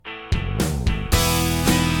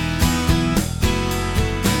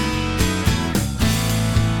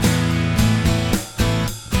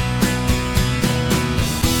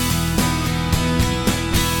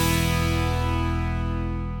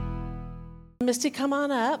Misty, come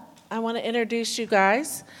on up. I want to introduce you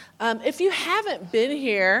guys. If you haven't been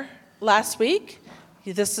here last week,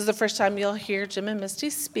 this is the first time you'll hear Jim and Misty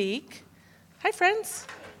speak. Hi, friends.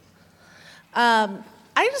 I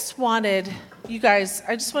just wanted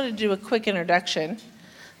to do a quick introduction.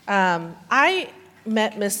 I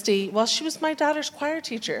met Misty, she was my daughter's choir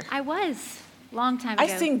teacher. I was, long time ago.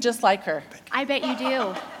 I sing just like her. I bet you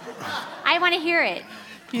do. I want to hear it.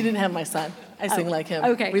 You didn't have my son. I sing like him.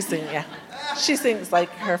 Okay. We sing, yeah. She sings like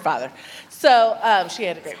her father. So she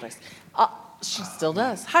had a great voice. She still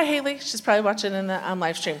does. Hi, Haley. She's probably watching in the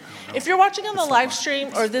live stream. If you're watching on the live stream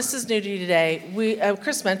or this is new to you today,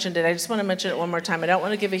 Chris mentioned it. I just want to mention it one more time. I don't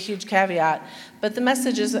want to give a huge caveat, but the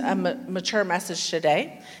message is a mature message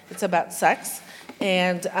today. It's about sex.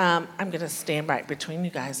 And I'm going to stand right between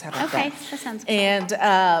you guys. How about that? Okay, that sounds good. And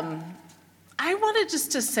I wanted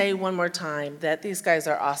just to say one more time that these guys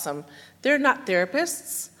are awesome. They're not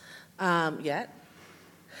therapists yet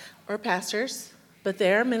or pastors, but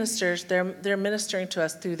they're ministers. They're ministering to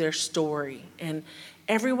us through their story. And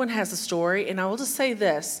everyone has a story. And I will just say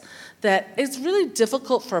this, that it's really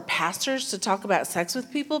difficult for pastors to talk about sex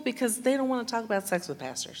with people because they don't want to talk about sex with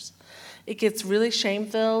pastors. It gets really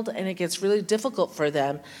shame-filled, and it gets really difficult for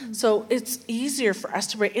them. Mm-hmm. So it's easier for us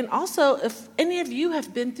to bring. And also, if any of you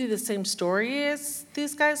have been through the same story as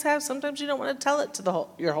these guys have, sometimes you don't want to tell it to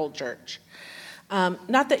your whole church.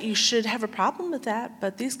 Not that you should have a problem with that,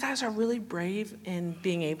 but these guys are really brave in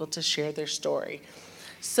being able to share their story.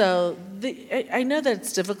 So I know that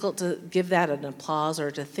it's difficult to give that an applause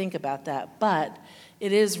or to think about that, but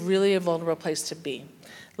it is really a vulnerable place to be.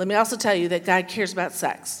 Let me also tell you that God cares about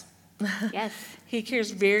sex. Yes. He cares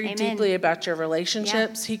very deeply about your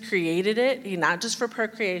relationships. Yeah. He created it, not just for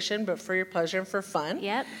procreation, but for your pleasure and for fun.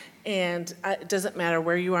 Yep. And it doesn't matter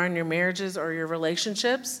where you are in your marriages or your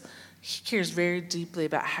relationships. He cares very deeply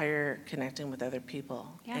about how you're connecting with other people.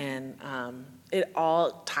 Yeah. And it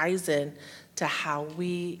all ties in to how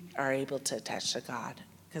we are able to attach to God,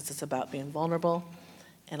 because it's about being vulnerable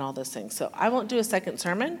and all those things. So I won't do a second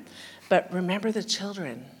sermon, but remember the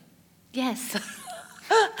children. Yes.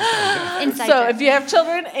 So if you have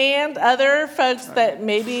children and other folks that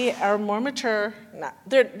maybe are more mature,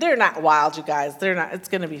 they're not wild, you guys. They're not. It's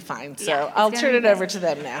going to be fine. So I'll turn it over to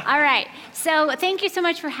them now. All right. So thank you so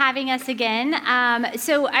much for having us again.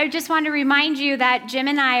 So I just want to remind you that Jim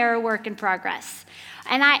and I are a work in progress.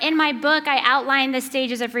 And in my book, I outline the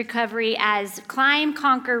stages of recovery as climb,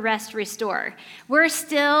 conquer, rest, restore. We're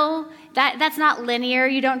still, that's not linear.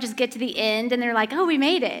 You don't just get to the end and they're like, oh, we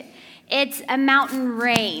made it. It's a mountain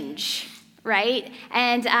range, right?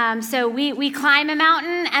 And so we climb a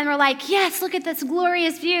mountain and we're like, yes, look at this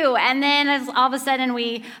glorious view. And then all of a sudden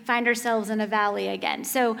we find ourselves in a valley again.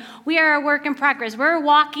 So we are a work in progress. We're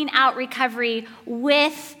walking out recovery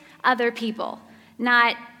with other people,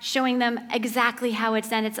 not showing them exactly how it's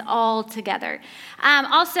done. It's all together.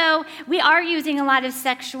 Also, we are using a lot of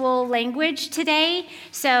sexual language today.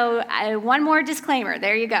 So one more disclaimer.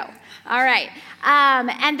 There you go. All right.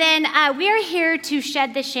 And then we are here to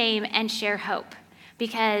shed the shame and share hope,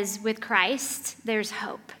 because with Christ, there's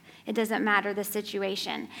hope. It doesn't matter the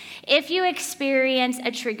situation. If you experience a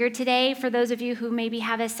trigger today, for those of you who maybe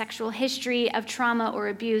have a sexual history of trauma or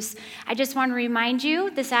abuse, I just want to remind you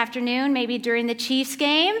this afternoon, maybe during the Chiefs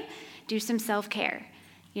game, do some self-care.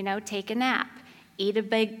 Take a nap, eat a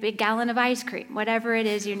big gallon of ice cream, whatever it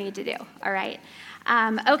is you need to do, all right?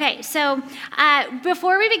 Okay, so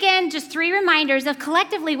before we begin, just 3 reminders of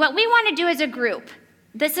collectively what we want to do as a group.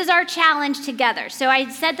 This is our challenge together. So I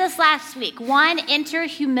said this last week. 1, enter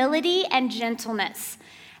humility and gentleness.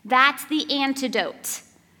 That's the antidote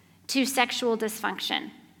to sexual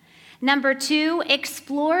dysfunction. Number 2,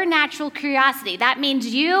 explore natural curiosity. That means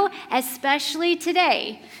you, especially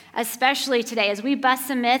today, as we bust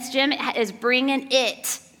some myths, Jim is bringing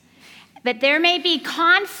it. But there may be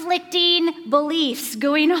conflicting beliefs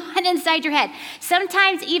going on inside your head.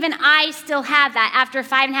 Sometimes even I still have that after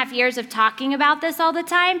 5.5 years of talking about this all the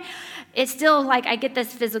time. It's still like I get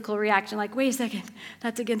this physical reaction like, wait a second,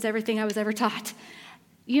 that's against everything I was ever taught.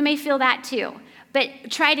 You may feel that too.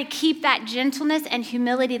 But try to keep that gentleness and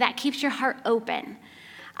humility that keeps your heart open.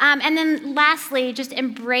 And then lastly, just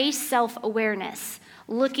embrace self-awareness,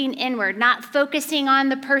 looking inward, not focusing on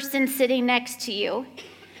the person sitting next to you,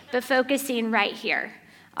 but focusing right here,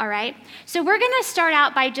 all right? So we're going to start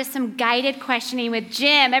out by just some guided questioning with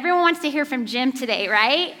Jim. Everyone wants to hear from Jim today,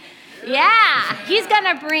 right? Yeah, he's going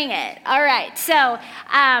to bring it. All right, so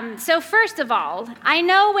first of all, I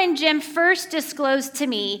know when Jim first disclosed to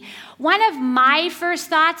me, one of my first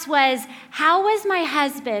thoughts was, how was my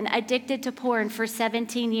husband addicted to porn for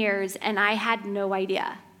 17 years and I had no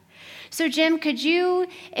idea? So Jim, could you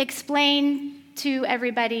explain to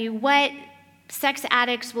everybody what sex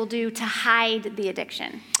addicts will do to hide the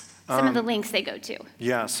addiction? Some of the links they go to.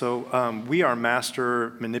 Yeah, so we are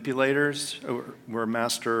master manipulators. We're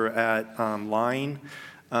master at lying.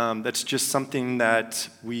 That's just something that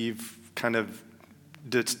we've kind of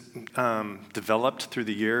developed through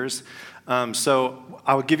the years. So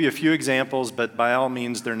I'll give you a few examples, but by all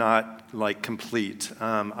means, they're not like complete.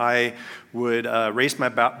 I would erase my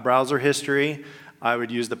browser history. I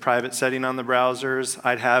would use the private setting on the browsers.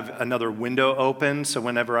 I'd have another window open, so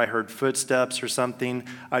whenever I heard footsteps or something,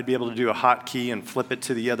 I'd be able to do a hotkey and flip it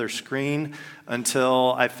to the other screen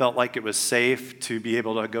until I felt like it was safe to be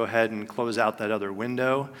able to go ahead and close out that other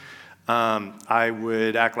window. I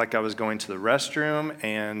would act like I was going to the restroom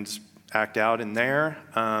and act out in there.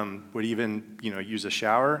 Would even, use a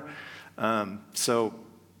shower. And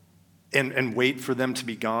wait for them to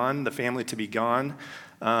be gone, the family to be gone.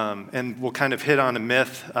 And we'll kind of hit on a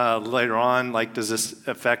myth later on, like, does this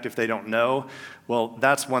affect if they don't know? Well,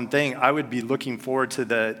 that's one thing. I would be looking forward to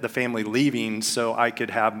the family leaving so I could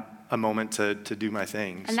have a moment to do my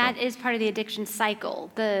thing. And that is part of the addiction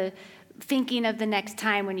cycle, the thinking of the next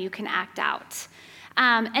time when you can act out.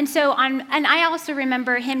 And I also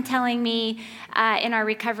remember him telling me in our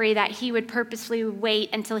recovery that he would purposely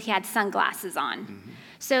wait until he had sunglasses on. Mm-hmm.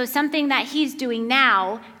 So something that he's doing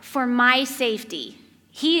now for my safety.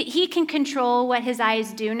 He can control what his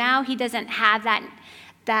eyes do now. He doesn't have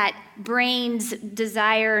that brain's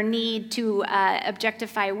desire or need to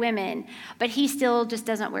objectify women, but he still just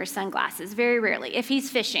doesn't wear sunglasses, very rarely, if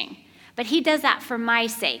he's fishing. But he does that for my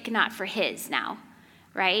sake, not for his now,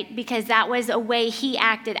 right? Because that was a way he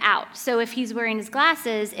acted out. So if he's wearing his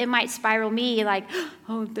glasses, it might spiral me like,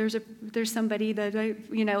 oh, there's somebody that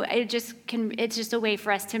it's just a way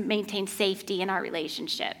for us to maintain safety in our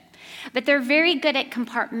relationship. But they're very good at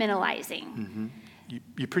compartmentalizing. Mm-hmm.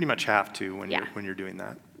 You pretty much have to when you're doing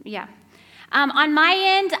that. Yeah. On my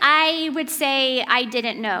end, I would say I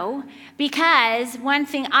didn't know, because one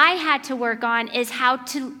thing I had to work on is how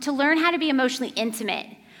to learn how to be emotionally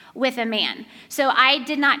intimate with a man. So I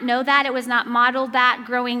did not know that. It was not modeled that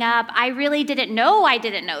growing up. I really didn't know I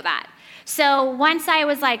didn't know that. So once I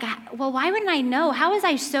was like, well, why wouldn't I know? How was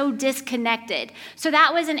I so disconnected? So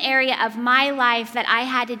that was an area of my life that I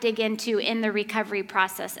had to dig into in the recovery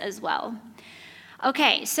process as well.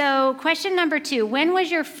 Okay, so question number 2. When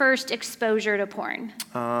was your first exposure to porn?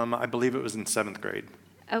 I believe it was in 7th grade.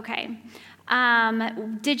 Okay.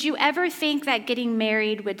 Did you ever think that getting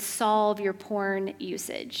married would solve your porn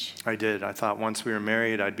usage? I did. I thought once we were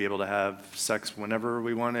married, I'd be able to have sex whenever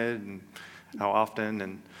we wanted and how often.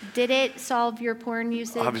 And did it solve your porn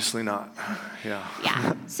usage? Obviously not. Yeah.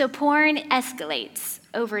 Yeah. So porn escalates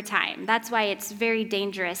over time. That's why it's very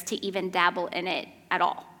dangerous to even dabble in it at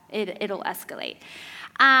all. It'll escalate.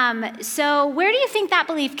 So where do you think that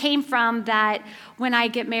belief came from, that when I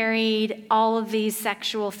get married, all of these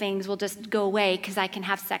sexual things will just go away because I can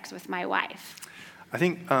have sex with my wife? I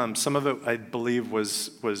think some of it, I believe, was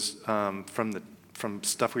from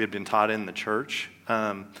stuff we had been taught in the church,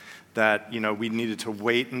 that we needed to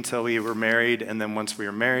wait until we were married, and then once we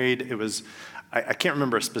were married, it was. I can't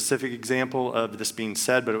remember a specific example of this being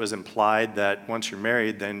said, but it was implied that once you're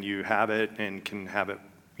married, then you have it and can have it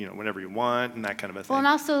whenever you want, and that kind of a thing. Well, and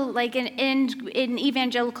also, like in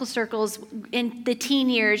evangelical circles, in the teen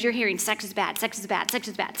years, you're hearing sex is bad, sex is bad, sex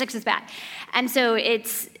is bad, sex is bad. And so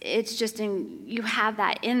it's just you have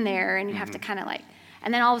that in there, and you have to kind of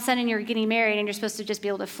and then all of a sudden you're getting married, and you're supposed to just be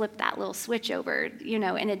able to flip that little switch over,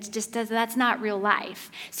 and it just that's not real life.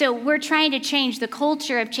 So we're trying to change the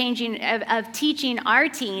culture of teaching our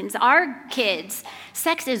teens, our kids,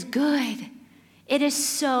 sex is good. It is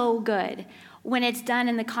so good when it's done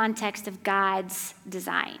in the context of God's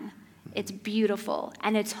design. It's beautiful,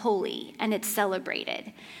 and it's holy, and it's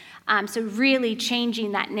celebrated. So really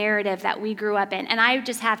changing that narrative that we grew up in. And I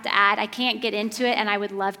just have to add, I can't get into it, and I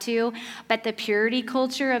would love to, but the purity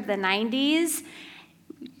culture of the 90s,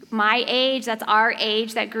 my age, that's our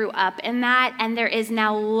age that grew up in that, and there is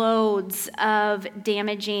now loads of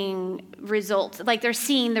damaging results. Like, they're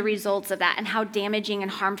seeing the results of that and how damaging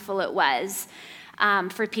and harmful it was.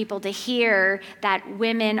 For people to hear that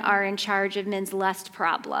women are in charge of men's lust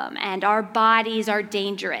problem and our bodies are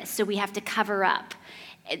dangerous, so we have to cover up.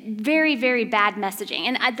 Very, very bad messaging.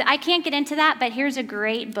 And I can't get into that, but here's a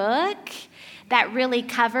great book that really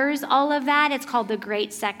covers all of that. It's called The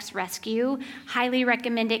Great Sex Rescue. Highly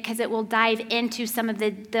recommend it, because it will dive into some of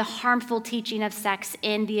the harmful teaching of sex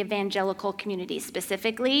in the evangelical community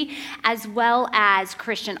specifically, as well as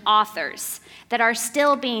Christian authors that are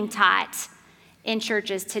still being taught in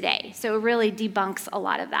churches today. So it really debunks a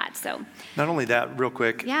lot of that. So Not only that, real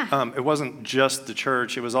quick, Yeah. it wasn't just the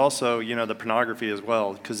church, it was also, the pornography as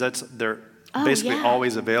well, because they're Oh, basically yeah.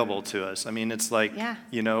 always available to us. I mean, it's like, Yeah.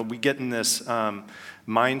 we get in this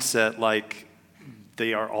mindset like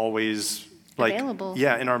they are always like, Available.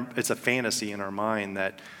 yeah, it's a fantasy in our mind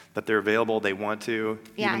that they're available, they want to,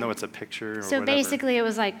 Yeah. even though it's a picture or So whatever. basically it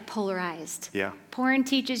was like polarized. Yeah. Porn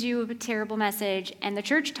teaches you a terrible message, and the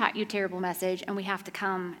church taught you a terrible message, and we have to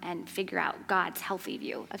come and figure out God's healthy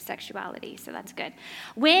view of sexuality. So that's good.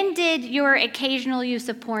 When did your occasional use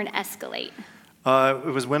of porn escalate? It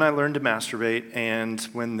was when I learned to masturbate and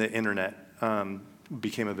when the internet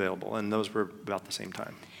became available, and those were about the same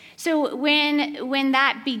time. So when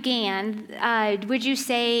that began, would you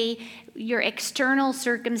say your external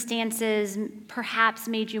circumstances perhaps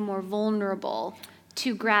made you more vulnerable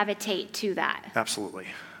to gravitate to that? Absolutely.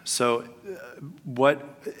 So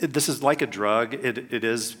this is like a drug. It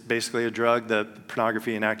is basically a drug, the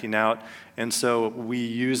pornography and acting out. And so we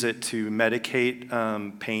use it to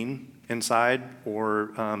medicate pain inside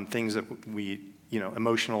or things that we,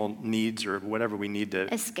 emotional needs or whatever we need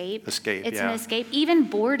to Escape. Escape, It's yeah. an escape. Even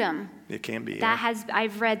boredom. It can be.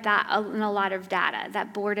 I've read that in a lot of data,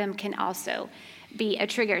 that boredom can also be a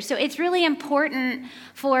trigger. So it's really important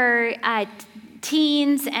for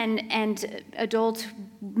teens and adult,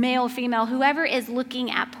 male, female, whoever is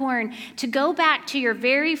looking at porn, to go back to your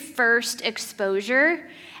very first exposure.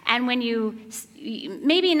 And when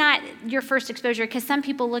maybe not your first exposure, because some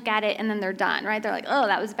people look at it and then they're done, right? They're like, oh,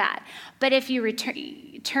 that was bad. But if you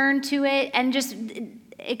turn to it and just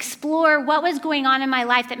explore what was going on in my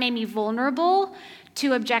life that made me vulnerable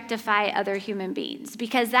to objectify other human beings,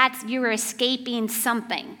 because you were escaping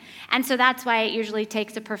something. And so that's why it usually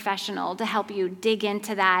takes a professional to help you dig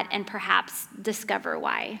into that and perhaps discover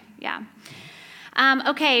why. Yeah.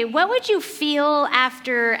 Okay, what would you feel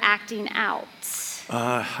after acting out?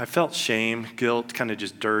 I felt shame, guilt, kind of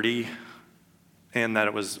just dirty, and that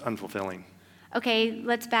it was unfulfilling. Okay,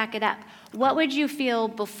 let's back it up. What would you feel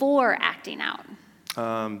before acting out?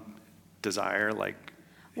 Desire,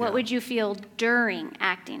 What would you feel during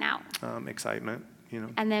acting out? excitement,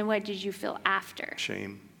 And then what did you feel after?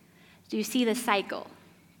 shame. Do you see the cycle?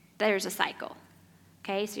 There's a cycle.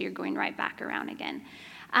 Okay, so you're going right back around again.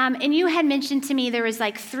 And you had mentioned to me there was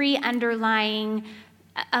 3 underlying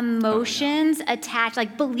emotions attached,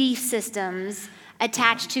 like belief systems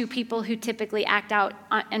attached to people who typically act out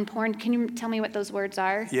in porn. Can you tell me what those words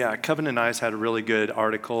are? Yeah, Covenant Eyes had a really good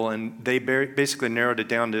article, and they basically narrowed it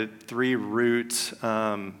down to 3 root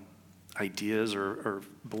ideas or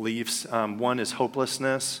beliefs. One is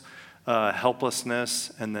hopelessness,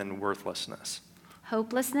 helplessness, and then worthlessness.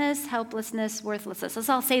 Hopelessness, helplessness, worthlessness. Let's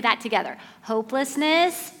all say that together.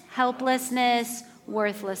 Hopelessness, helplessness,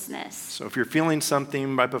 worthlessness. So if you're feeling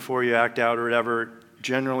something right before you act out or whatever,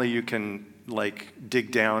 generally you can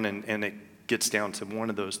dig down and it gets down to one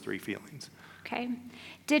of those 3 feelings. Okay.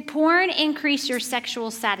 Did porn increase your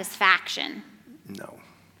sexual satisfaction? No.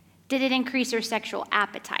 Did it increase your sexual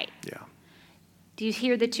appetite? Yeah. Do you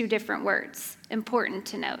hear the 2 different words? Important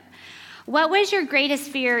to note. What was your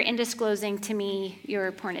greatest fear in disclosing to me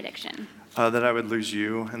your porn addiction? That I would lose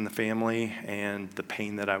you and the family and the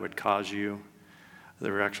pain that I would cause you.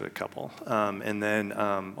 There were actually a couple. And then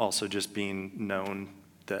also just being known,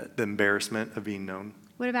 the embarrassment of being known.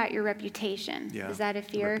 What about your reputation? Yeah, Is that a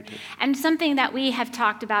fear? reputation. And something that we have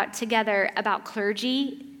talked about together about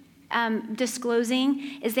clergy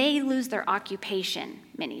disclosing is they lose their occupation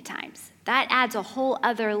many times. That adds a whole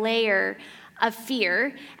other layer of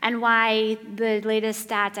fear, and why the latest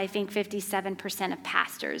stats, I think 57% of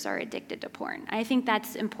pastors are addicted to porn. I think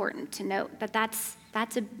that's important to note, that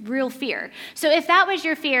that's a real fear. So if that was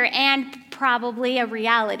your fear and probably a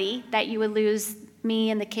reality that you would lose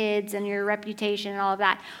me and the kids and your reputation and all of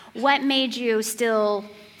that, what made you still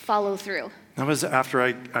follow through? That was after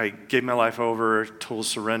I gave my life over, total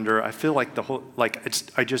surrender. I feel like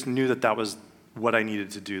I just knew that was what I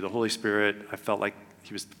needed to do. The Holy Spirit, I felt like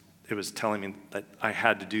it was telling me that I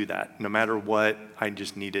had to do that. No matter what, I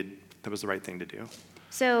just needed, that was the right thing to do.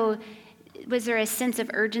 So was there a sense of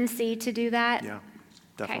urgency to do that? Yeah,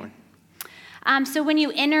 definitely. Okay. So when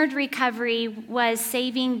you entered recovery, was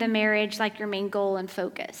saving the marriage your main goal and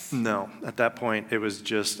focus? No, at that point, it was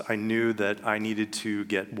just, I knew that I needed to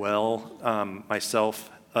get well, myself,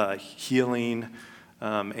 healing,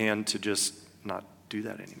 and to just not do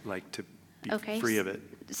that anymore, to be free of it.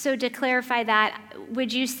 So to clarify that,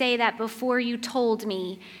 would you say that before you told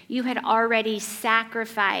me, you had already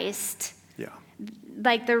sacrificed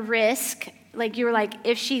the risk, you were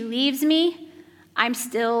if she leaves me, I'm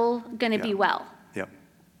still going to be well? Yep.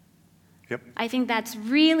 Yep. I think that's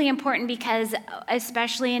really important because,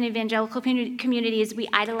 especially in evangelical communities, we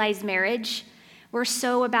idolize marriage. We're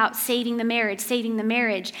so about saving the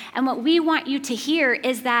marriage. And what we want you to hear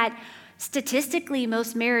is that statistically,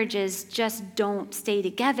 most marriages just don't stay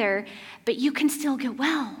together, but you can still get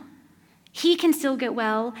well. He can still get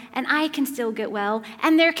well, and I can still get well,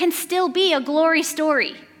 and there can still be a glory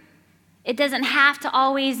story. It doesn't have to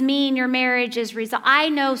always mean your marriage is resolved. I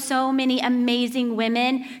know so many amazing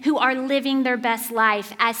women who are living their best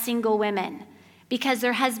life as single women because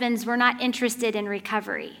their husbands were not interested in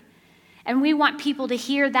recovery. And we want people to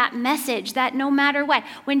hear that message that no matter what,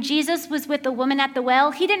 when Jesus was with the woman at the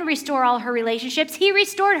well, he didn't restore all her relationships. He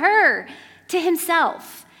restored her to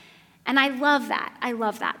himself. And I love that. I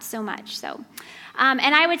love that so much. So,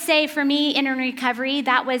 and I would say for me in recovery,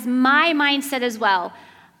 that was my mindset as well.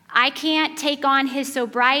 I can't take on his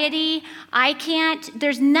sobriety.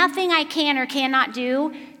 There's nothing I can or cannot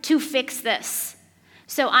do to fix this.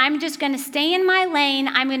 So I'm just going to stay in my lane.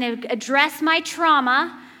 I'm going to address my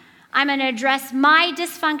trauma. I'm going to address my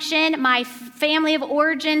dysfunction, my family of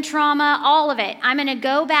origin trauma, all of it. I'm going to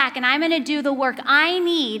go back and I'm going to do the work I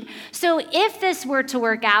need. So if this were to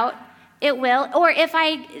work out, it will. Or if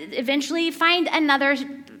I eventually find another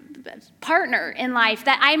partner in life,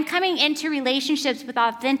 that I'm coming into relationships with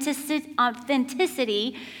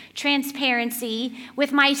authenticity, transparency,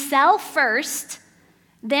 with myself first,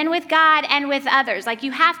 then with God and with others. Like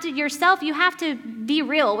you have to be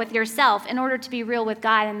real with yourself in order to be real with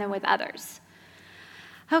God and then with others.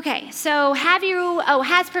 Okay, so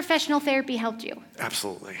has professional therapy helped you?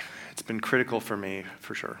 Absolutely. It's been critical for me,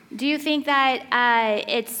 for sure. Do you think that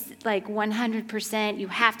it's like 100% you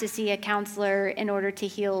have to see a counselor in order to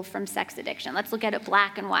heal from sex addiction? Let's look at it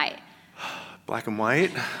black and white. Black and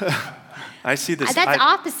white? I see this. That's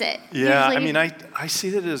opposite. Yeah, Usually. I see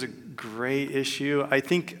that as a great issue.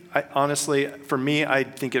 Honestly, for me, I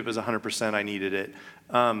think it was 100% I needed it.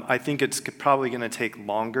 I think it's probably going to take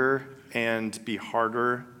longer and be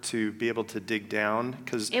harder to be able to dig down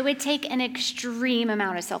because it would take an extreme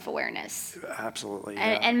amount of self-awareness. Absolutely,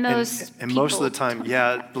 yeah. and most of the time,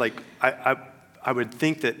 yeah. Like I would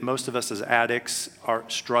think that most of us as addicts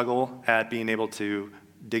struggle at being able to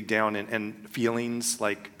dig down and feelings,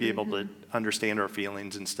 like be able to understand our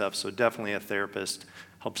feelings and stuff. So definitely a therapist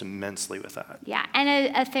helps immensely with that. Yeah,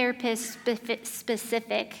 and a therapist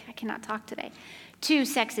specific. I cannot talk today. To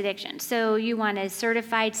sex addiction. So you want a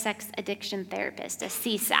certified sex addiction therapist, a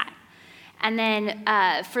CSAT. And then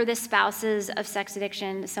for the spouses of sex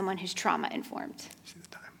addiction, someone who's trauma informed. See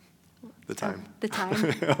the time. The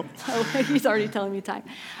time? Oh, he's already telling me time.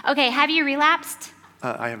 Okay, have you relapsed?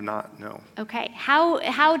 I have not, no. Okay,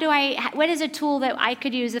 what is a tool that I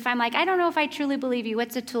could use if I'm like, I don't know if I truly believe you.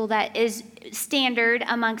 What's a tool that is standard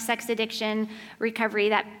among sex addiction recovery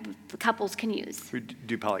that couples can use? We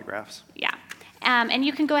do polygraphs. Yeah. And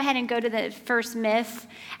you can go ahead and go to the first myth.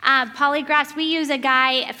 Polygraphs, we use a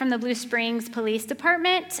guy from the Blue Springs Police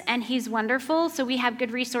Department, and he's wonderful. So we have good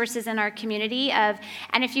resources in our community.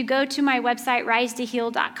 And if you go to my website,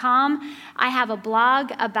 risetoheal.com, I have a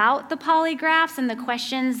blog about the polygraphs and the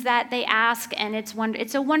questions that they ask, and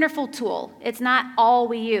it's a wonderful tool. It's not all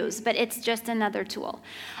we use, but it's just another tool.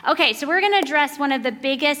 Okay, so we're going to address one of the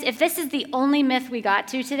biggest, if this is the only myth we got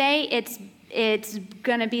to today, it's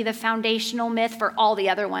going to be the foundational myth for all the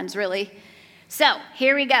other ones, really. So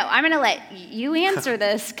here we go. I'm going to let you answer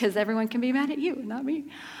this because everyone can be mad at you, not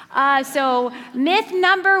me. So myth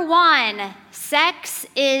number 1, sex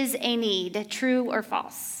is a need. True or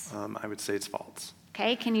false? I would say it's false.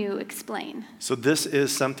 Okay, can you explain? So this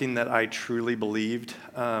is something that I truly believed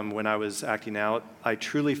when I was acting out. I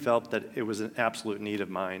truly felt that it was an absolute need of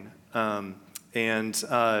mine. And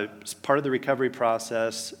as part of the recovery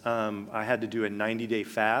process, I had to do a 90-day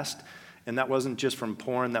fast. And that wasn't just from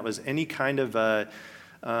porn. That was any kind of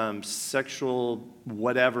sexual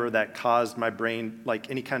whatever that caused my brain, like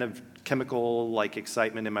any kind of chemical like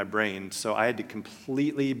excitement in my brain. So I had to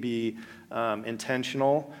completely be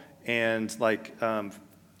intentional and like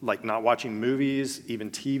not watching movies, even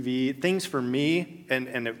TV. Things for me, and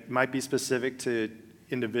it might be specific to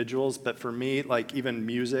individuals, but for me, like even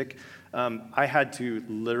music, I had to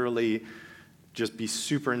literally just be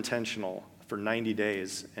super intentional for 90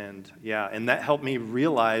 days. And that helped me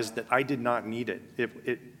realize that I did not need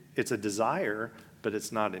it. It's a desire, but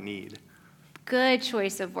it's not a need. Good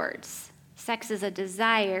choice of words. Sex is a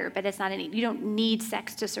desire, but it's not a need. You don't need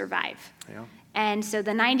sex to survive. Yeah. And so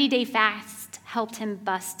the 90-day fast helped him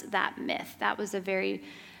bust that myth. That was a very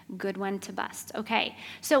good one to bust. Okay,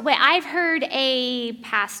 so I've heard a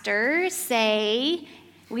pastor say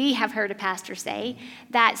we have heard a pastor say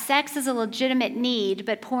that sex is a legitimate need,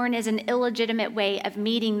 but porn is an illegitimate way of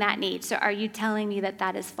meeting that need. So are you telling me that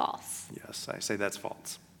that is false? Yes, I say that's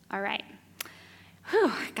false. All right.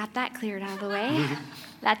 Whew, got that cleared out of the way.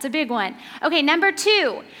 That's a big one. Okay, number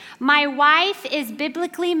 2, my wife is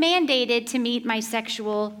biblically mandated to meet my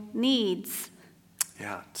sexual needs.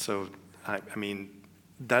 Yeah, so, I mean,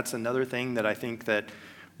 that's another thing that I think that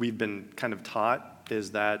we've been kind of taught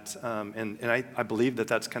is that, and I believe that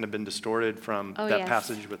that's kind of been distorted from that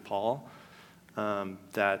passage with Paul, I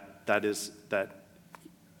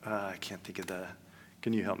can't think of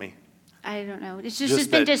can you help me? I don't know. It's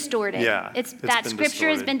just been distorted. Yeah. It's that scripture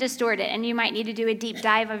has been distorted, and you might need to do a deep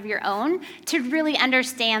dive of your own to really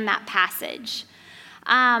understand that passage.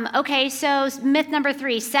 Okay, so myth number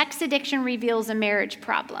 3, sex addiction reveals a marriage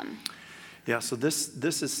problem. Yeah, so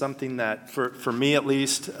this is something that, for me at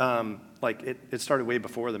least, it started way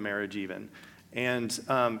before the marriage even. And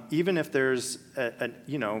even if there's,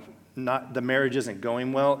 not the marriage isn't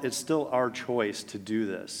going well, it's still our choice to do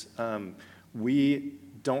this. We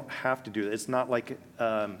don't have to do it. It's not like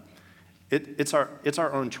it's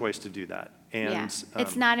our own choice to do that. And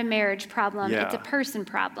it's not a marriage problem. Yeah. It's a person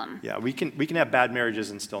problem. Yeah, we can have bad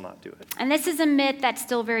marriages and still not do it. And this is a myth that's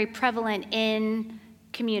still very prevalent in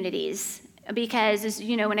communities because,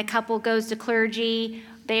 when a couple goes to clergy,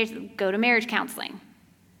 they go to marriage counseling.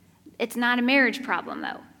 It's not a marriage problem,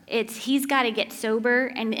 though. He's got to get sober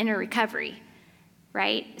and in a recovery,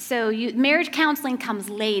 right? So marriage counseling comes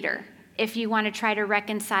later if you want to try to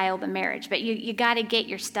reconcile the marriage, but you got to get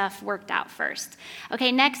your stuff worked out first.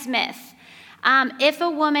 Okay, next myth. If a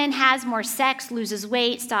woman has more sex, loses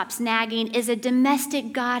weight, stops nagging, is a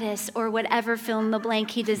domestic goddess, or whatever fill in the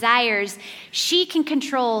blank he desires, she can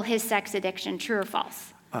control his sex addiction. True or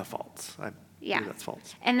false? False. I believe that's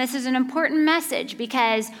false. And this is an important message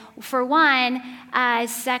because, for one,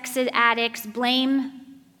 sex addicts blame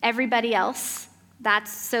everybody else.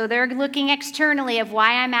 So they're looking externally of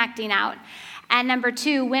why I'm acting out. And number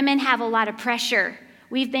 2, women have a lot of pressure.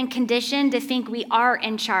 We've been conditioned to think we are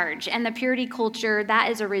in charge. And the purity culture,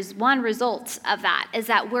 that is one result of that, is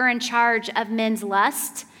that we're in charge of men's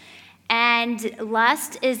lust. And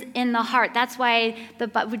lust is in the heart. That's why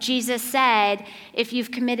Jesus said, if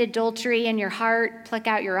you've committed adultery in your heart, pluck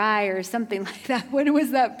out your eye or something like that. What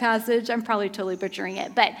was that passage? I'm probably totally butchering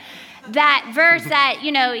it. But that verse that,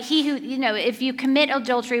 if you commit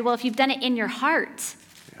adultery, well, if you've done it in your heart,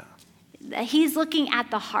 he's looking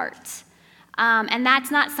at the heart. And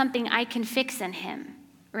that's not something I can fix in him,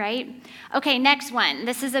 right? Okay, next one.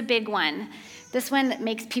 This is a big one. This one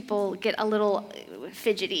makes people get a little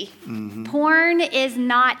fidgety. Mm-hmm. Porn is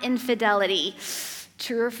not infidelity.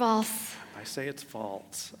 True or false? I say it's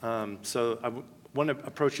false. So I want to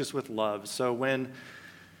approach this with love. So when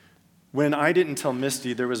I didn't tell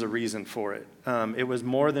Misty, there was a reason for it. It was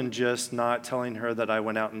more than just not telling her that I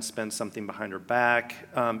went out and spent something behind her back.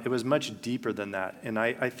 It was much deeper than that. And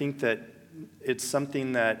I think that it's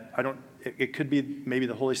something that it could be maybe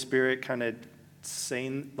the Holy Spirit kind of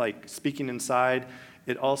saying, like speaking inside.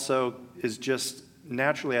 It also is just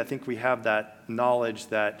naturally, I think we have that knowledge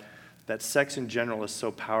that sex in general is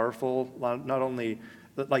so powerful, not only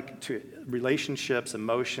like to relationships,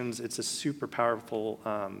 emotions, it's a super powerful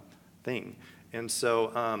thing. And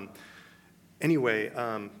so anyway,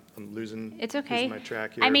 I'm losing my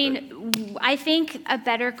track here. I think a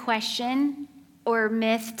better question or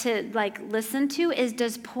myth to listen to is,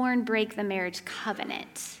 does porn break the marriage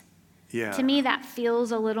covenant? Yeah. To me, that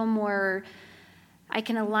feels a little more, I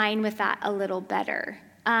can align with that a little better.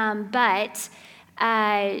 But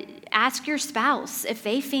ask your spouse if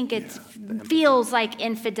they think it feels like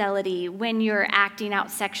infidelity when you're acting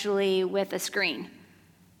out sexually with a screen.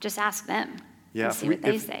 Just ask them and see what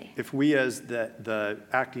they say. If we as the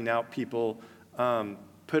acting out people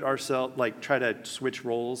put ourselves, try to switch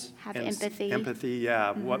roles. Have empathy. Empathy,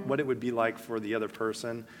 mm-hmm. What it would be like for the other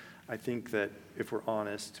person. I think that if we're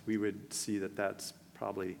honest, we would see that that's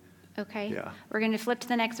probably... Okay. Yeah. We're going to flip to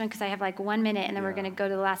the next one because I have 1 minute, and then we're going to go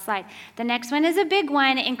to the last slide. The next one is a big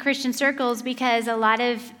one in Christian circles because a lot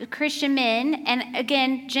of Christian men, and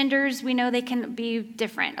again, genders, we know they can be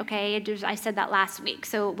different, okay? I said that last week.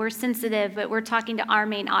 So we're sensitive, but we're talking to our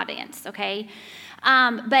main audience, okay?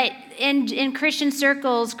 But in Christian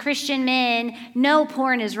circles, Christian men know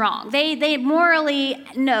porn is wrong. They morally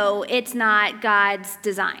know it's not God's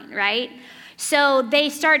design, right? So they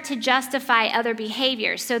start to justify other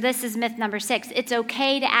behaviors. So this is myth number 6. It's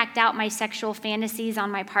okay to act out my sexual fantasies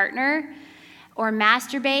on my partner or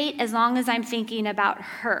masturbate as long as I'm thinking about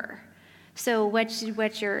her. So what's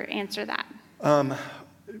your answer to that?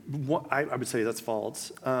 I would say that's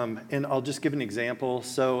false. And I'll just give an example.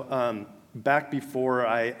 So back before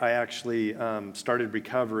I actually started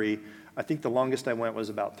recovery, I think the longest I went was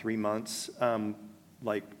about 3 months,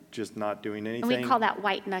 like just not doing anything. And we call that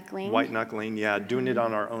white knuckling. White knuckling, yeah. Doing it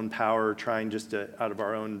on our own power, trying just to, out of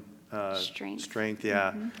our own strength,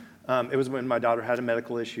 yeah. It was when my daughter had a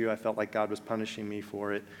medical issue. I felt like God was punishing me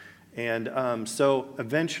for it. And so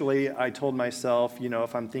eventually I told myself,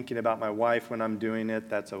 if I'm thinking about my wife when I'm doing it,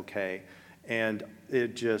 that's okay. And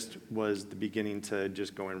it just was the beginning to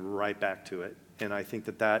just going right back to it. And I think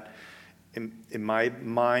that in my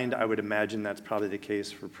mind, I would imagine that's probably the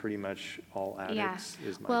case for pretty much all addicts. Yeah.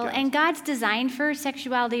 Is my Well, guess. and God's design for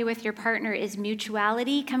sexuality with your partner is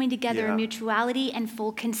mutuality, coming together in mutuality and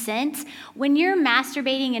full consent. When you're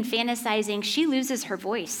masturbating and fantasizing, she loses her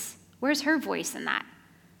voice. Where's her voice in that?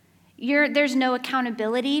 There's no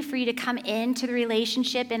accountability for you to come into the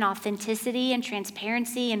relationship in authenticity and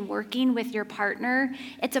transparency and working with your partner.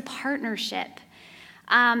 It's a partnership.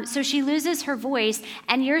 So she loses her voice,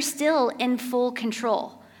 and you're still in full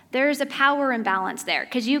control. There's a power imbalance there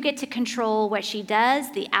because you get to control what she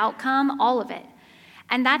does, the outcome, all of it.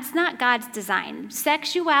 And that's not God's design.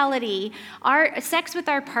 Sexuality, sex with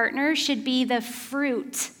our partner should be the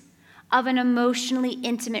fruit of an emotionally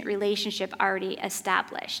intimate relationship already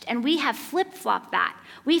established. And we have flip-flopped that.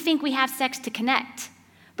 We think we have sex to connect.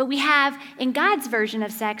 But we have, in God's version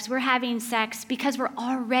of sex, we're having sex because we're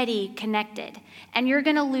already connected. And you're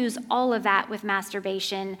going to lose all of that with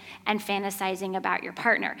masturbation and fantasizing about your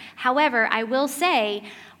partner. However, I will say,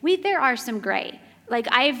 there are some gray. Like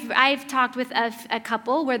I've talked with a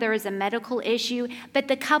couple where there was a medical issue, but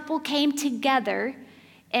the couple came together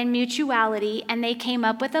in mutuality, and they came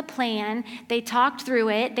up with a plan. They talked through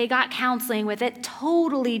it. They got counseling with it.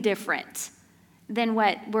 Totally different than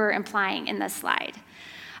what we're implying in this slide.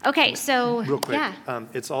 Okay, so real quick, yeah.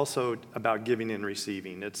 It's also about giving and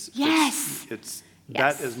receiving. Yes.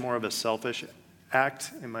 That is more of a selfish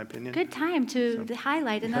act, in my opinion. Good time to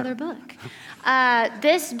highlight another book.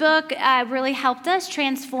 This book really helped us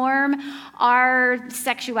transform our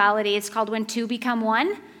sexuality. It's called When Two Become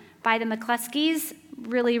One by the McCluskeys.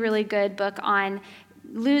 Really, really good book on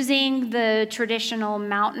losing the traditional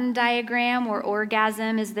mountain diagram where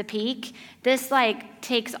orgasm is the peak. This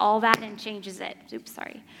takes all that and changes it. Oops,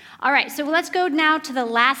 sorry. All right, so let's go now to the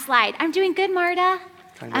last slide. I'm doing good, Marta.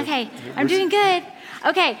 Okay, I'm doing good.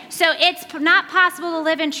 Okay, so it's not possible to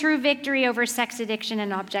live in true victory over sex addiction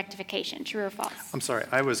and objectification. True or false? I'm sorry,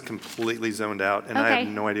 I was completely zoned out, and I have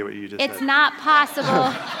no idea what you just said. It's not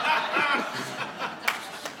possible.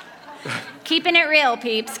 Keeping it real,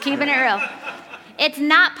 peeps. Keeping it real. It's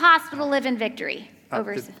not possible to live in victory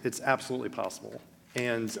over. It's absolutely possible,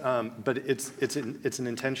 and but it's an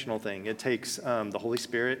intentional thing. It takes the Holy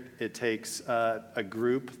Spirit. It takes a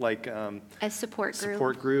group like a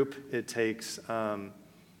support group. It takes.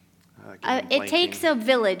 It takes a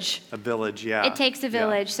village. A village, yeah. It takes a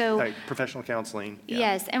village. Yeah. So professional counseling. Yeah.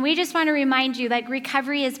 Yes, and we just want to remind you,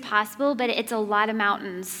 recovery is possible, but it's a lot of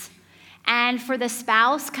mountains. And for the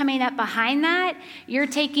spouse coming up behind that, you're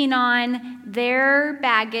taking on their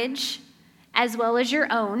baggage as well as your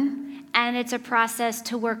own, and it's a process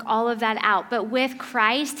to work all of that out. But with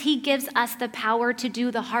Christ, he gives us the power to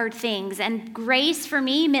do the hard things. And grace for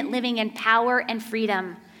me meant living in power and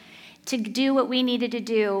freedom to do what we needed to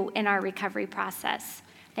do in our recovery process.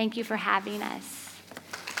 Thank you for having us.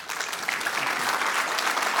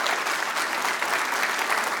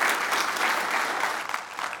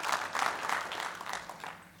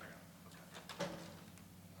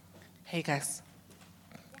 Hey, guys.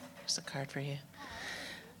 Here's a card for you.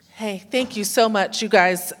 Hey, thank you so much, you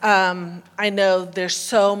guys. I know there's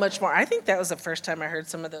so much more. I think that was the first time I heard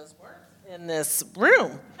some of those words in this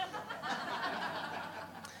room.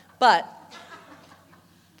 But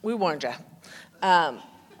we warned you.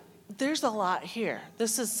 There's a lot here.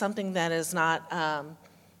 This is something that is not, an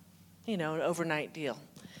overnight deal.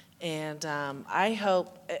 And I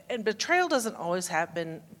hope, and betrayal doesn't always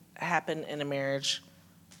happen in a marriage.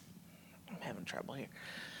 I'm having trouble here.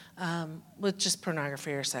 With just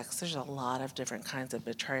pornography or sex, there's a lot of different kinds of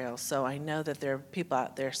betrayal. So I know that there are people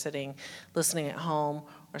out there listening at home,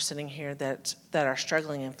 or sitting here that are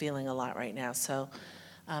struggling and feeling a lot right now. So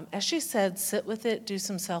as she said, sit with it, do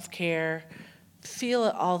some self-care, feel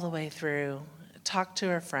it all the way through, talk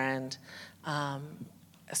to a friend.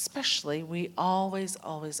 Especially, we always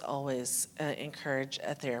encourage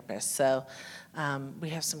a therapist. So we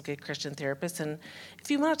have some good Christian therapists. And if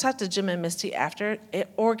you want to talk to Jim and Misty after it,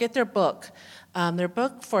 or get their book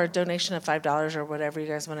for a donation of $5 or whatever you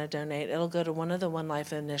guys want to donate, it'll go to one of the One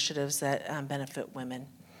Life initiatives that benefit women.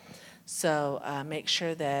 So make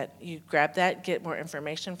sure that you grab that, get more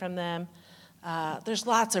information from them. There's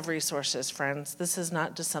lots of resources, friends. This is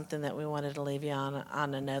not just something that we wanted to leave you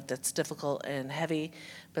on a note that's difficult and heavy,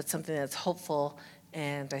 but something that's hopeful,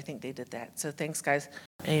 and I think they did that. So thanks, guys.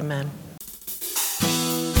 Amen.